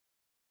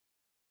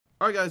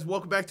All right, guys,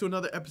 welcome back to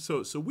another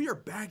episode. So we are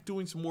back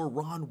doing some more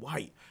Ron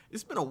White.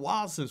 It's been a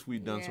while since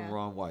we've done some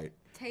Ron White.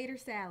 Tater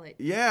salad.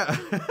 Yeah.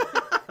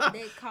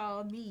 They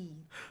call me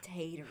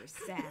tater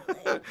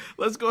salad.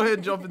 Let's go ahead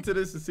and jump into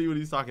this and see what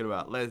he's talking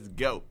about. Let's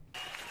go.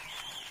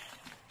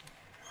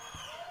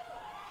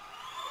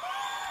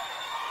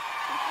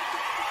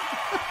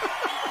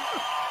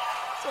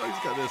 So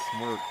he's got this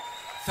smirk.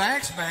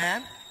 Thanks,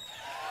 man.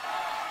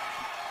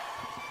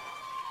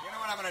 You know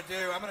what I'm going to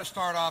do? I'm going to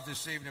start off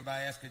this evening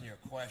by asking you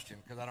a question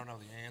because I don't know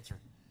the answer.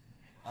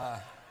 I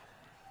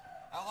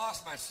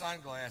lost my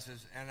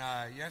sunglasses, and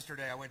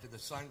yesterday I went to the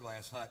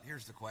sunglass hut.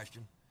 Here's the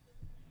question.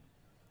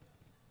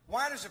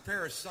 Why does a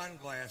pair of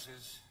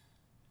sunglasses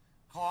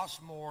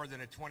cost more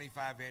than a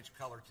 25-inch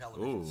color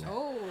television set?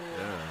 Oh.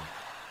 Yeah.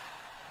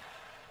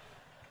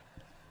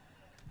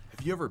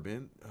 Have you ever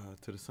been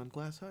to the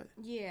sunglass hut?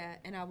 Yeah,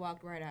 and I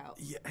walked right out.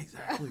 Yeah,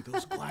 exactly.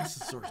 Those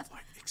glasses are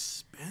like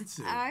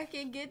expensive. I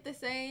can get the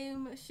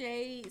same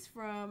shades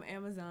from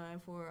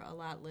Amazon for a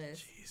lot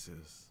less.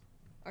 Jesus.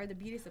 Or the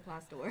beauty supply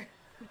store.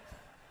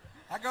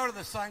 I go to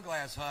the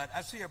sunglass hut.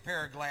 I see a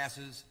pair of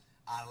glasses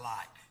I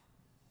like.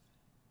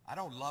 I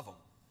don't love them.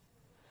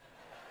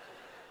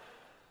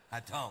 I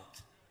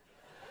don't.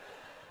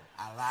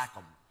 I like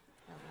them.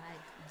 I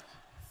like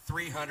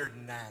 $309.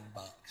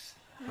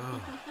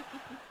 Oh.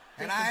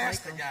 And I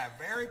asked the guy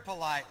very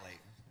politely,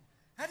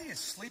 how do you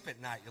sleep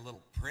at night, you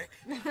little prick?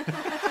 You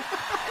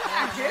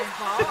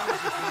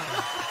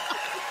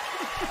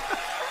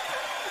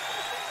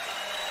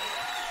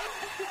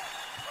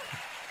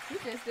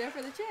just there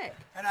for the check.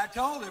 And I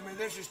told him, and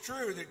this is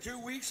true, that 2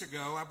 weeks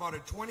ago I bought a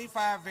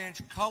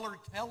 25-inch color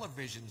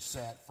television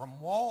set from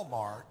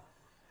Walmart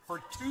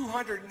for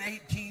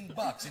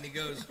 $218. And he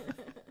goes,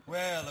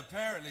 well,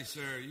 apparently,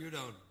 sir, you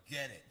don't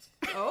get it.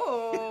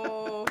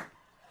 Oh.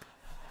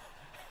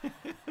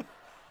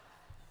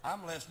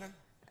 I'm listening.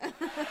 He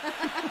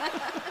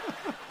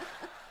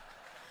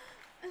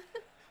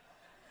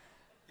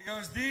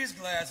goes, these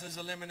glasses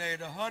eliminate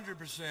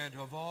 100%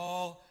 of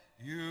all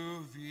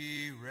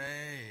UV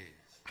rays.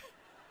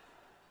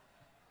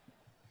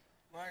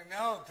 I'm like,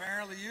 no,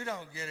 apparently you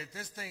don't get it.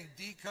 This thing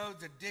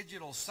decodes a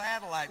digital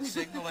satellite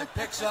signal it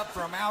picks up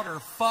from outer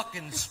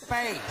fucking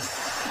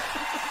space.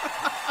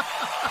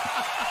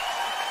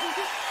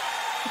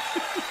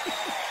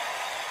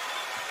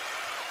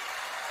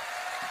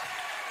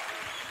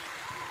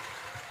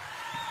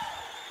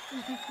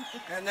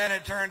 And then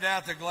it turned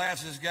out the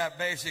glasses got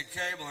basic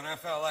cable, and I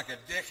felt like a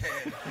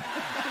dickhead.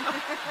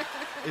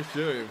 It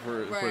should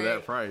for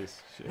that price.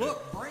 Shit.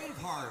 Look,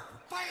 Braveheart,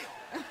 bam!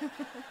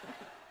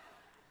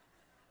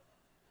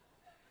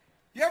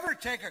 You ever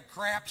take a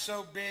crap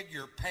so big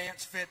your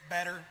pants fit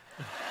better?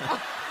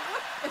 That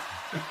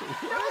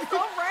was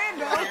so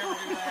random. You ever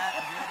do that?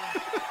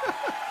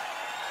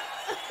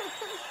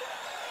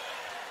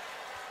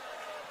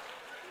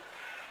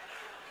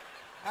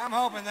 I'm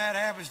hoping that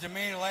happens to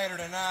me later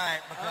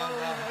tonight because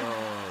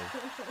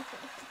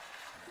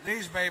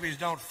these babies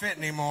don't fit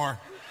anymore.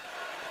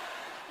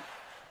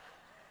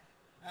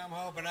 I'm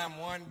hoping I'm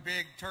one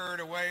big turd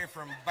away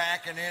from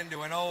backing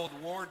into an old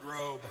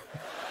wardrobe.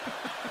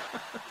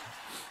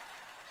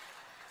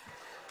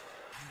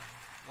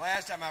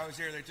 Last time I was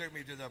here, they took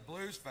me to the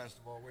blues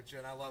festival, which,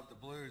 and I love the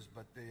blues,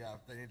 but they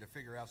need to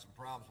figure out some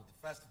problems with the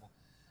festival.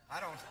 I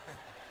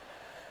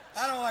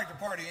don't like to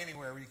party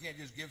anywhere where you can't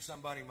just give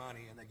somebody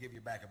money and they give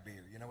you back a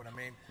beer. You know what I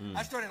mean?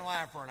 I stood in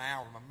line for an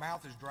hour. My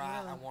mouth is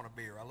dry. I want a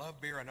beer. I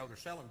love beer. I know they're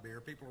selling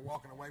beer. People are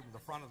walking away from the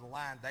front of the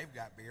line. They've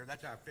got beer.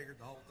 That's how I figured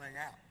the whole thing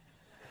out.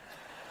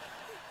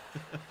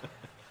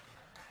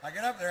 I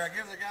get up there. I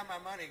give the guy my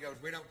money. He goes,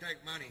 we don't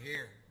take money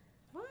here.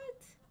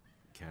 What?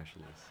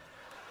 Cashless.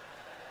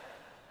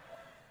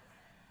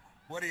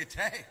 What do you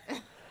take?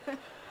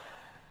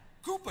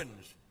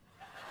 Coupons.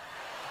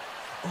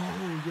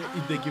 Oh, yeah,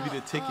 they give you the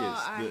tickets.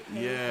 I hate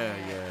that. Yeah.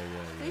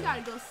 So you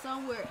gotta go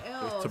somewhere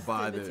else to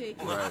buy the the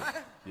ticket.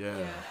 right.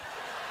 Yeah.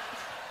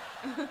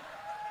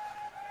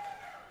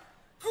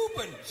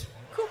 Coupons.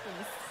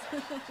 Coupons.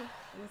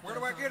 Where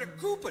do I get a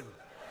coupon?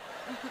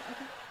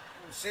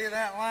 See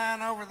that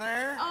line over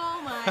there?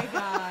 Oh my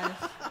gosh.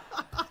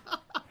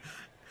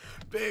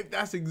 Babe,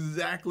 that's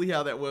exactly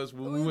how that was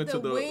when we With went to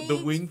the wings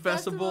wing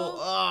festival.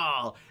 festival?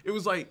 Oh, it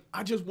was like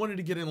I just wanted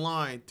to get in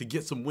line to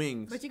get some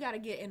wings. But you gotta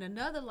get in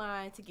another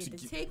line to get the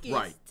tickets.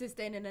 Right. To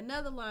stand in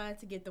another line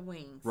to get the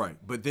wings. Right,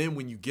 but then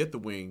when you get the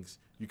wings,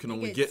 you can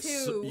only get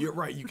so, two. you're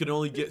right. You can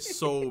only get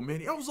so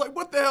many. I was like,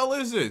 what the hell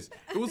is this?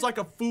 It was like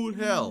a food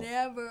hell.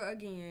 Never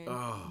again.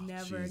 Oh,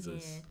 Never Jesus.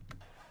 again.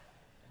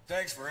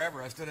 Takes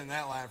forever. I stood in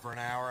that line for an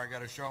hour. I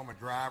got to show them a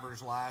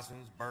driver's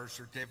license, birth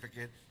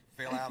certificate,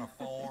 fill out a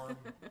form.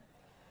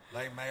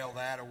 They mail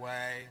that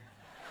away.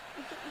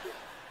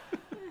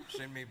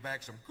 Send me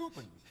back some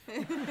coupons.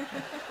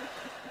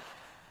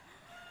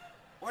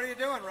 What are you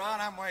doing,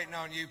 Ron? I'm waiting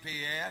on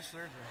UPS.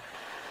 That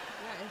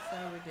is so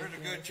ridiculous. There's a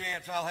good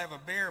chance I'll have a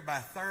beer by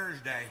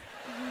Thursday.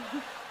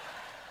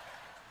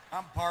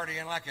 I'm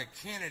partying like a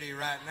Kennedy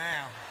right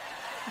now.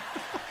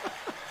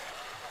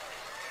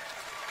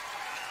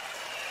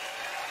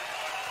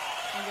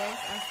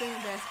 I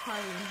think that's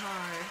partying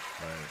hard.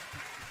 Right.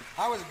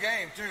 I was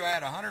game too. I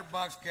had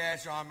 $100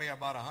 cash on me. I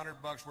bought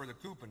 $100 worth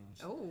of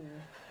coupons. Oh,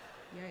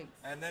 yikes!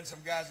 And then some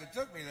guys that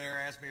took me there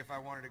asked me if I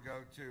wanted to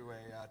go to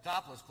a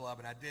topless club,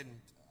 and I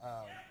didn't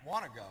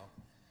want to go.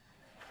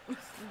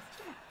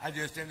 I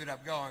just ended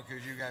up going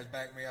because you guys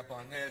backed me up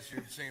on this.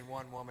 You've seen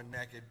one woman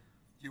naked.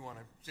 You want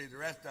to see the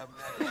rest of them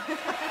naked.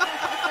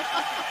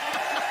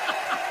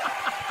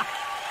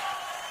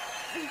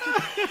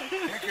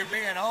 It could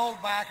be an old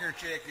biker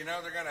chick. You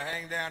know they're going to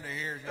hang down to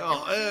here.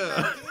 Oh,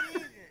 yeah.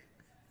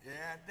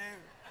 Yeah, I do.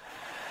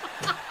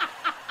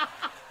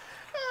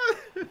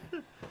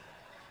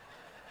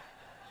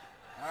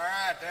 All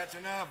right, that's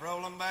enough.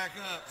 Roll them back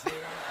up.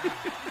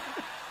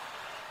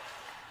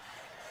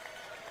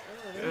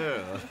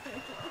 Yeah.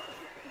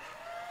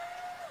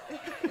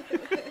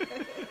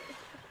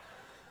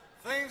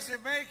 Things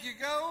that make you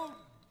go.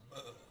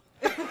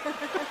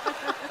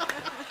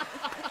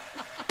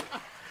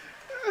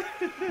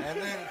 And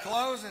then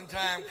closing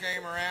time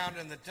came around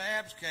and the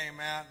tabs came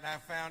out, and I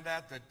found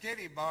out the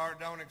titty bar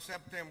don't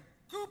accept them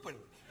coupons.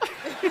 The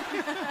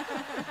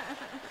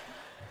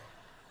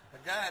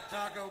guy at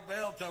Taco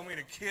Bell told me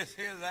to kiss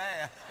his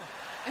ass.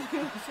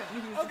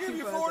 I'll give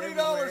you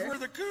 $40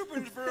 worth of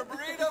coupons for a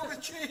burrito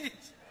with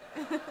cheese.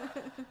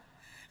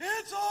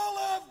 It's all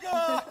I've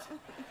got.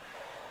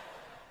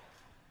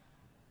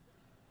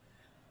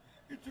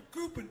 It's a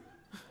coupon.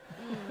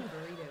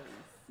 Burritos.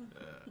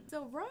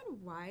 So Ron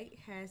White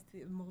has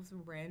the most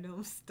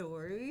random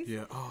stories.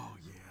 Yeah. Oh,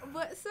 yeah.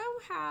 But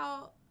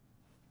somehow,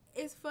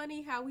 it's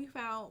funny how we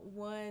found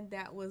one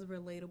that was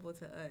relatable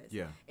to us.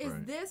 Yeah. Is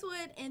right. this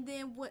one, and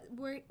then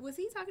was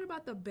he talking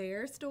about the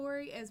bear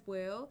story as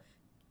well?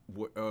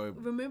 What,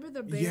 Remember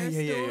the bear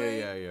story?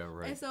 Yeah,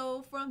 right. And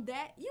so from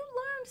that, you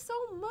learned so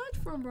much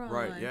from Ron.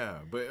 Right, yeah.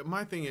 But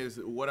my thing is,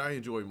 what I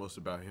enjoy most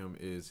about him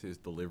is his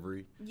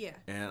delivery. Yeah.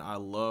 And I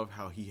love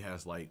how he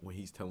has, like, when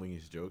he's telling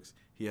his jokes,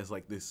 he has,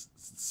 like, this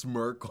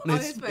smirk on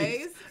his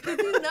face. Because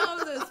he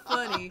knows it's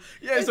funny.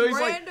 Yeah, it's so he's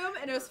random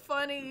and it's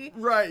funny.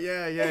 Right,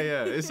 yeah.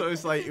 And so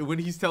it's like, when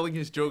he's telling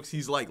his jokes,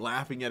 he's, like,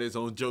 laughing at his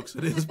own jokes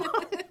in his mind.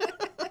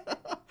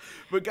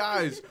 But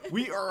guys,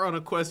 we are on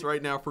a quest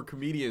right now for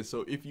comedians,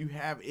 so if you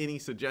have any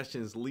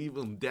suggestions, leave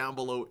them down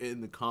below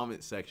in the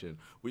comment section.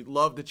 We'd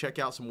love to check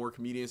out some more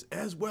comedians,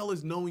 as well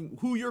as knowing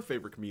who your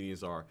favorite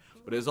comedians are.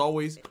 But as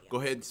always, go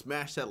ahead and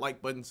smash that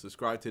like button,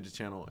 subscribe to the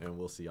channel, and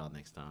we'll see y'all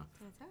next time.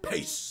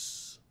 Peace!